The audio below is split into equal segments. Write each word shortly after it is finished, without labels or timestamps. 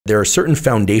There are certain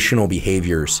foundational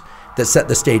behaviors that set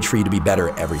the stage for you to be better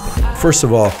at everything. First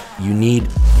of all, you need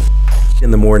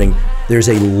in the morning, there's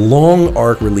a long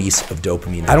arc release of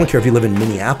dopamine. I don't care if you live in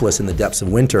Minneapolis in the depths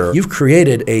of winter, you've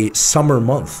created a summer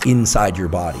month inside your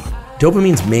body.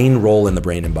 Dopamine's main role in the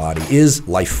brain and body is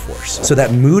life force. So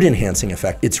that mood enhancing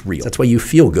effect, it's real. That's why you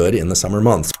feel good in the summer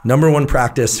months. Number one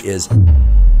practice is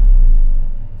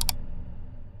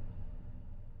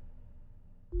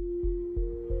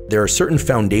there are certain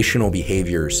foundational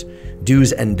behaviors,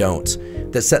 do's and don'ts,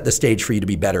 that set the stage for you to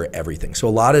be better at everything. So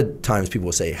a lot of times people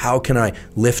will say, how can I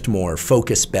lift more,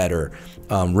 focus better,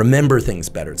 remember things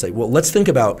better? It's like, well, let's think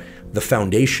about the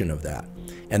foundation of that.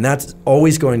 And that's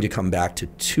always going to come back to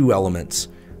two elements,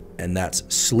 and that's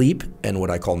sleep and what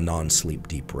I call non-sleep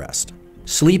deep rest.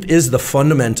 Sleep is the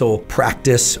fundamental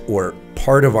practice or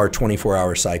part of our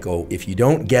 24-hour cycle. If you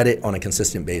don't get it on a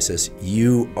consistent basis,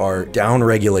 you are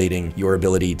down-regulating your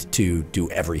ability to do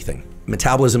everything.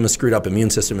 Metabolism is screwed up, immune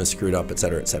system is screwed up, et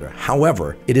cetera, et cetera.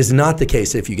 However, it is not the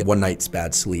case if you get one night's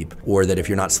bad sleep or that if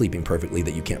you're not sleeping perfectly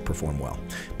that you can't perform well.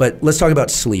 But let's talk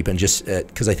about sleep, and just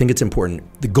because I think it's important.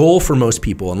 The goal for most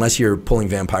people, unless you're pulling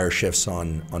vampire shifts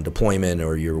on deployment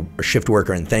or you're a shift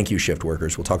worker, and thank you shift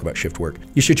workers, we'll talk about shift work,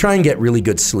 you should try and get really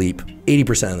good sleep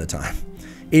 80% of the time.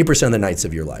 80% of the nights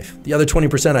of your life. The other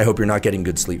 20%, I hope you're not getting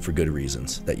good sleep for good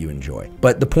reasons that you enjoy.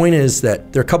 But the point is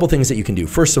that there are a couple things that you can do.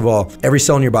 First of all, every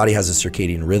cell in your body has a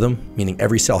circadian rhythm, meaning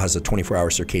every cell has a 24-hour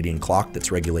circadian clock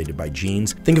that's regulated by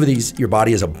genes. Think of your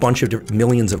body as a bunch of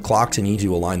millions of clocks, and you need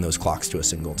to align those clocks to a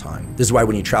single time. This is why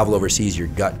when you travel overseas, your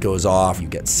gut goes off, you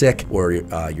get sick, or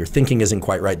your thinking isn't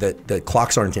quite right. The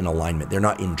clocks aren't in alignment. They're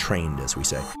not entrained, as we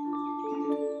say.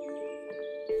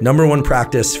 Number one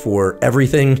practice for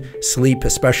everything, sleep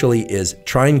especially, is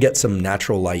try and get some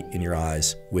natural light in your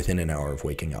eyes within an hour of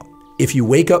waking up. If you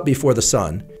wake up before the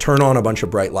sun, turn on a bunch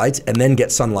of bright lights and then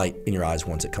get sunlight in your eyes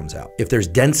once it comes out. If there's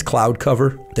dense cloud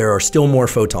cover, there are still more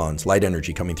photons, light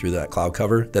energy coming through that cloud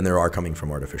cover than there are coming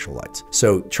from artificial lights.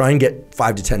 So try and get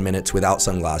 5 to 10 minutes without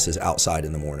sunglasses outside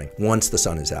in the morning once the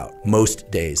sun is out,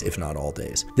 most days, if not all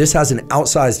days. This has an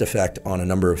outsized effect on a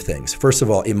number of things. First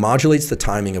of all, it modulates the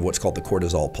timing of what's called the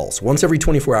cortisol pulse. Once every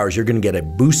 24 hours, you're gonna get a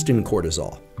boost in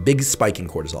cortisol, big spike in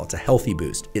cortisol. It's a healthy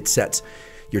boost. It sets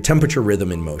your temperature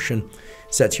rhythm in motion,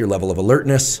 sets your level of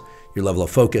alertness, your level of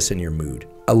focus, and your mood.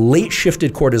 A late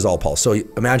shifted cortisol pulse. So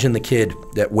imagine the kid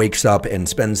that wakes up and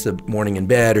spends the morning in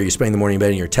bed, or you're spending the morning in bed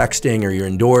and you're texting, or you're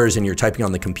indoors and you're typing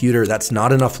on the computer. That's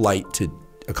not enough light to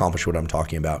accomplish what I'm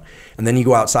talking about. And then you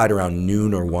go outside around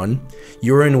noon or 1,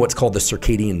 you're in what's called the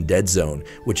circadian dead zone,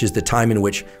 which is the time in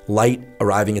which light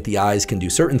arriving at the eyes can do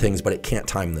certain things, but it can't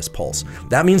time this pulse.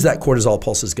 That means that cortisol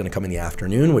pulse is going to come in the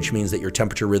afternoon, which means that your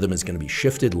temperature rhythm is going to be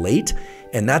shifted late.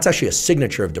 And that's actually a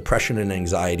signature of depression and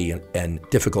anxiety and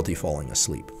difficulty falling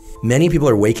asleep. Many people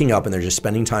are waking up and they're just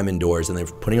spending time indoors and they're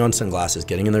putting on sunglasses,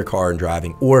 getting in their car and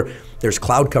driving, or there's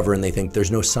cloud cover and they think there's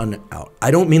no sun out.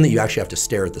 I don't mean that you actually have to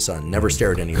stare at the sun. Never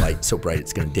stare at any light so bright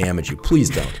it's going to damage you.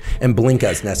 Please don't. And blink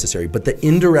as necessary. But the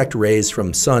indirect rays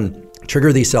from sun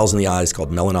trigger these cells in the eyes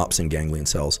called melanopsin ganglion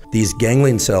cells. These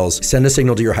ganglion cells send a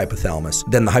signal to your hypothalamus.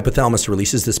 Then the hypothalamus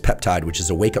releases this peptide, which is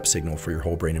a wake-up signal for your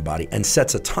whole brain and body, and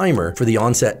sets a timer for the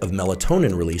onset of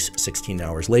melatonin release 16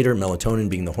 hours later, melatonin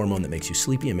being the hormone that makes you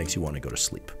sleepy and makes you want to go to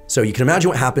sleep. So you can imagine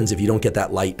what happens if you don't get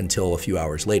that light until a few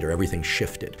hours later. Everything's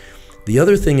shifted. The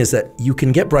other thing is that you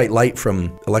can get bright light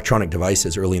from electronic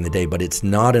devices early in the day, but it's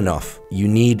not enough. You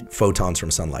need photons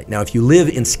from sunlight. Now, if you live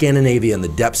in Scandinavia in the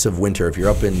depths of winter, if you're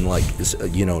up in like,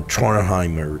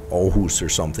 Trondheim or Aarhus or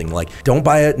something, don't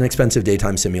buy an expensive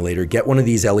daytime simulator. Get one of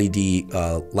these LED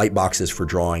light boxes for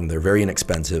drawing. They're very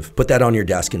inexpensive. Put that on your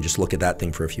desk and just look at that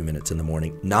thing for a few minutes in the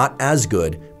morning. Not as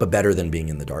good, but better than being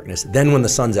in the darkness. Then when the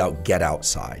sun's out, get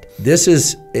outside. This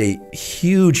is a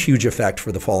huge, huge effect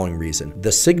for the following reason.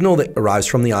 The signal that arrives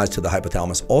from the eyes to the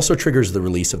hypothalamus also triggers the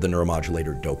release of the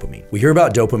neuromodulator dopamine. We hear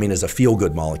about dopamine as a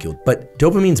feel-good molecule, but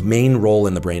dopamine's main role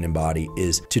in the brain and body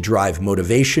is to drive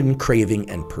motivation, craving,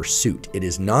 and pursuit. It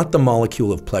is not the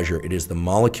molecule of pleasure, it is the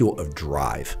molecule of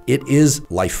drive. It is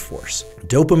life force.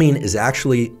 Dopamine is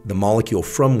actually the molecule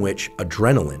from which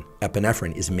adrenaline,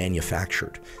 epinephrine, is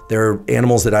manufactured. There are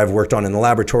animals that I've worked on in the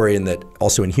laboratory and that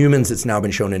also in humans, it's now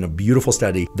been shown in a beautiful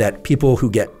study that people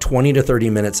who get 20 to 30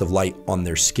 minutes of light on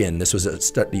their skin, this was a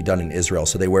study done in Israel,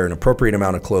 so they wear an appropriate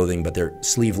amount of clothing, but they're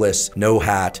sleeveless, no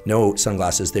hat, no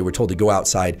sunglasses. They were told to go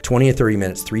outside 20 to 30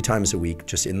 minutes, 3 times a week,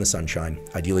 just in the sunshine.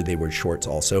 Ideally, they wear shorts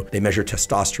also. They measure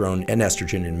testosterone and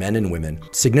estrogen in men and women,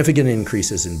 significant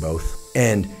increases in both,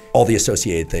 and all the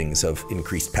associated things of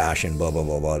increased passion, blah, blah,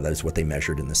 blah, blah. That is what they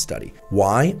measured in this study. study.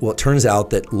 Why? Well, it turns out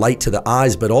that light to the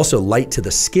eyes, but also light to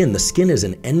the skin. The skin is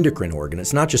an endocrine organ.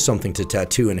 It's not just something to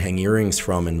tattoo and hang earrings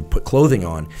from and put clothing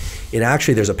on. It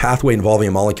actually, there's a pathway involving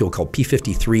a molecule called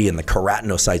P53, and the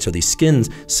keratinocytes are these skin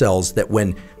cells that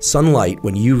when sunlight,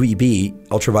 when UVB,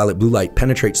 ultraviolet blue light,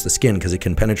 penetrates the skin, because it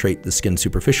can penetrate the skin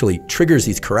superficially, triggers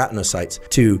these keratinocytes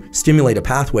to stimulate a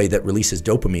pathway that releases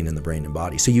dopamine in the brain and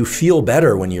body. So you feel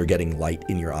better when you're getting light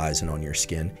in your eyes and on your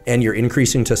skin, and you're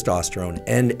increasing testosterone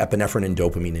and epinephrine and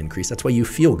dopamine increase. That's why you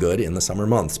feel good in the summer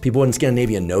months. People in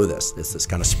Scandinavia know this. It's this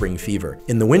kind of spring fever.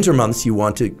 In the winter months, you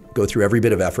want to go through every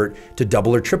bit of effort to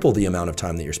double or triple the amount of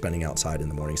time that you're spending outside in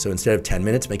the morning. So instead of 10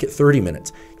 minutes, make it 30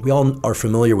 minutes. We all are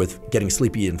familiar with getting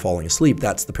sleepy and falling asleep.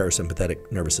 That's the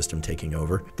parasympathetic nervous system taking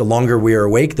over. The longer we are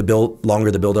awake, the longer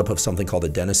the buildup of something called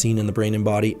adenosine in the brain and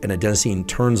body. And adenosine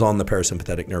turns on the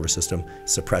parasympathetic nervous system,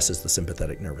 suppresses the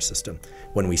sympathetic nervous system.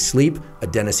 When we sleep,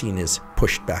 adenosine is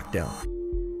pushed back down.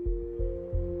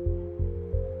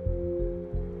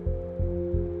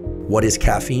 What is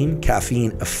caffeine?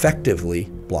 Caffeine effectively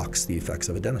blocks the effects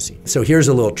of adenosine. So here's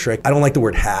a little trick. I don't like the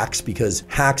word hacks because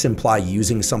hacks imply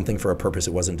using something for a purpose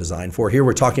it wasn't designed for. Here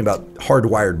we're talking about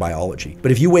hardwired biology.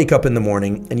 But if you wake up in the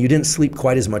morning and you didn't sleep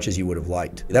quite as much as you would have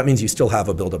liked, that means you still have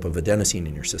a buildup of adenosine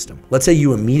in your system. Let's say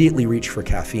you immediately reach for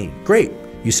caffeine. Great.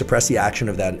 You suppress the action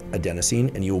of that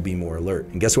adenosine and you will be more alert.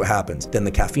 And guess what happens? Then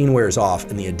the caffeine wears off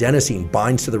and the adenosine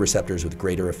binds to the receptors with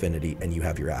greater affinity and you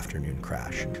have your afternoon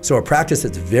crash. So a practice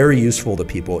that's very useful to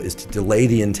people is to delay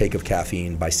the intake of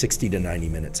caffeine by 60 to 90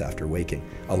 minutes after waking.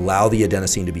 Allow the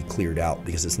adenosine to be cleared out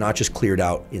because it's not just cleared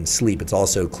out in sleep, it's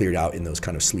also cleared out in those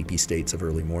kind of sleepy states of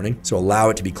early morning. So allow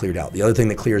it to be cleared out. The other thing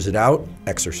that clears it out,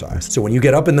 exercise. So when you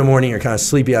get up in the morning, you're kind of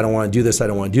sleepy, I don't want to do this, I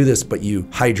don't want to do this, but you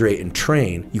hydrate and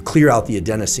train, you clear out the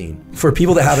adenosine. For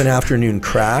people that have an afternoon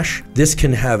crash, this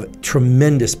can have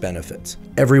tremendous benefits.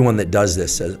 Everyone that does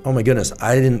this says, oh my goodness,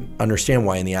 I didn't understand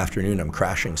why in the afternoon I'm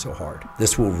crashing so hard.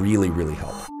 This will really, really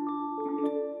help.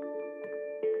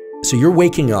 So you're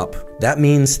waking up, that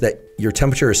means that your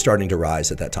temperature is starting to rise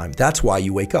at that time. That's why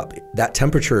you wake up. That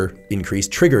temperature increase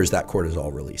triggers that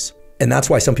cortisol release. And that's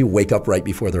why some people wake up right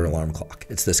before their alarm clock.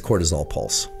 It's this cortisol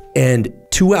pulse. And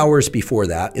 2 hours before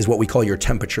that is what we call your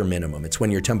temperature minimum. It's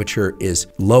when your temperature is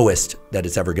lowest that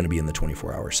it's ever going to be in the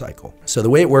 24-hour cycle. So the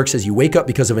way it works is you wake up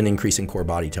because of an increase in core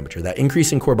body temperature. That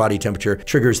increase in core body temperature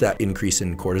triggers that increase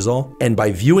in cortisol. And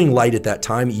by viewing light at that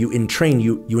time, you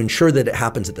ensure that it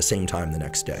happens at the same time the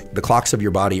next day. The clocks of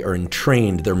your body are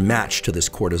entrained, they're matched to this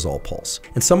cortisol pulse.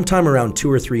 And sometime around 2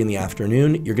 or 3 in the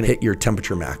afternoon, you're going to hit your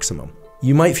temperature maximum.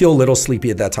 You might feel a little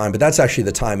sleepy at that time, but that's actually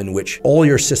the time in which all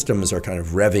your systems are kind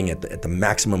of revving at the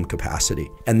maximum capacity.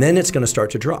 And then it's going to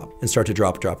start to drop and start to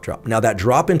drop. Now that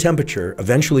drop in temperature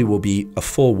eventually will be a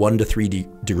full 1 to 3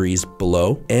 degrees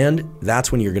below, and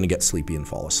that's when you're going to get sleepy and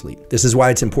fall asleep. This is why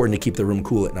it's important to keep the room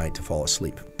cool at night to fall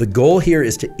asleep. The goal here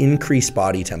is to increase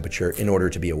body temperature in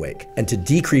order to be awake and to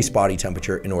decrease body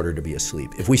temperature in order to be asleep.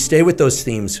 If we stay with those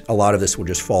themes, a lot of this will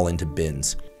just fall into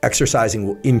bins. Exercising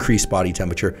will increase body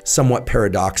temperature. Somewhat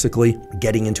paradoxically,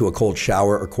 getting into a cold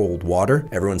shower or cold water,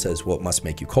 everyone says, well, it must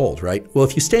make you cold, right? Well,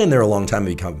 if you stay in there a long time,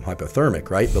 you become hypothermic,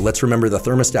 right? But let's remember the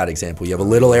thermostat example. You have a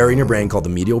little area in your brain called the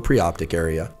medial preoptic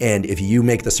area. And if you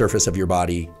make the surface of your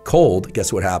body cold,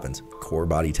 guess what happens? Core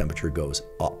body temperature goes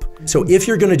up. So if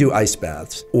you're gonna do ice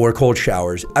baths or cold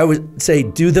showers, I would say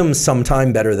do them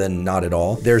sometime, better than not at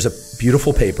all. There's a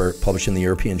beautiful paper published in the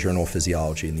European Journal of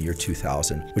Physiology in the year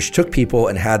 2000, which took people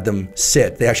and had them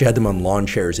sit. They actually had them on lawn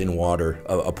chairs in water,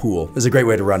 a pool. It was a great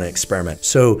way to run an experiment.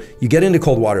 So you get into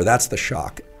cold water, that's the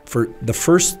shock. For the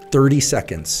first 30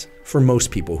 seconds, for most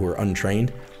people who are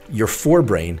untrained, your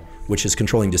forebrain, which is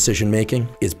controlling decision-making,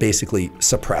 is basically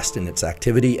suppressed in its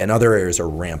activity and other areas are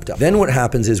ramped up. Then what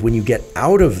happens is when you get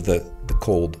out of the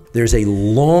cold, there's a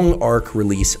long arc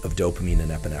release of dopamine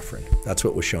and epinephrine. That's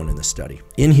what was shown in the study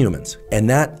in humans. And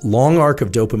that long arc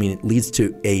of dopamine leads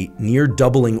to a near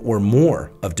doubling or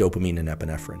more of dopamine and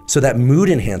epinephrine. So that mood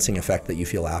enhancing effect that you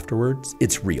feel afterwards,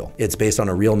 it's real. It's based on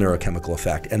a real neurochemical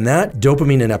effect. And that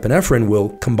dopamine and epinephrine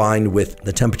will combine with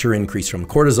the temperature increase from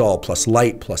cortisol plus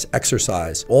light plus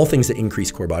exercise, all things that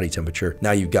increase core body temperature.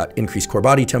 Now you've got increased core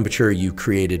body temperature, you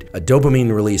created a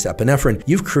dopamine release, epinephrine,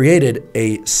 you've created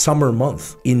a summer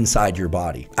month inside your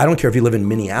body. I don't care if you live in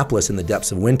Minneapolis in the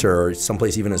depths of winter or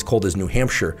someplace even as cold as New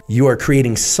Hampshire, you are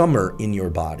creating summer in your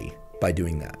body by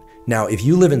doing that. Now, if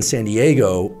you live in San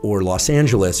Diego or Los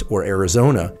Angeles or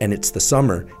Arizona and it's the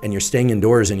summer and you're staying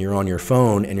indoors and you're on your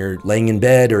phone and you're laying in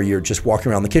bed or you're just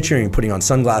walking around the kitchen and you're putting on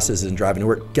sunglasses and driving to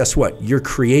work, guess what? You're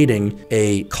creating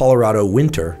a Colorado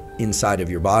winter inside of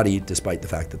your body despite the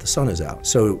fact that the sun is out.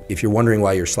 So if you're wondering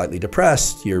why you're slightly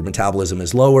depressed, your metabolism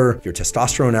is lower, your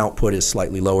testosterone output is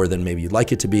slightly lower than maybe you'd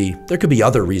like it to be. There could be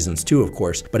other reasons too, of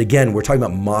course. But again, we're talking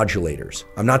about modulators.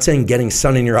 I'm not saying getting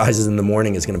sun in your eyes in the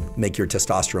morning is going to make your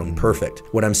testosterone perfect.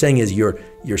 What I'm saying is you're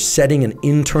setting an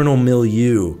internal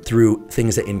milieu through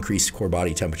things that increase core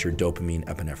body temperature, dopamine,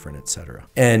 epinephrine, etc.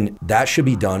 And that should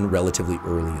be done relatively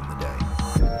early in the day.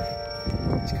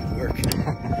 It's gonna work.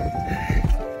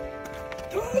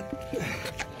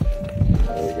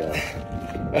 There we go.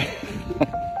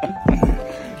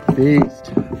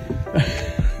 Beast.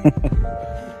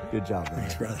 Good job, brother.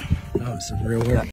 Thanks, brother. That was some real work.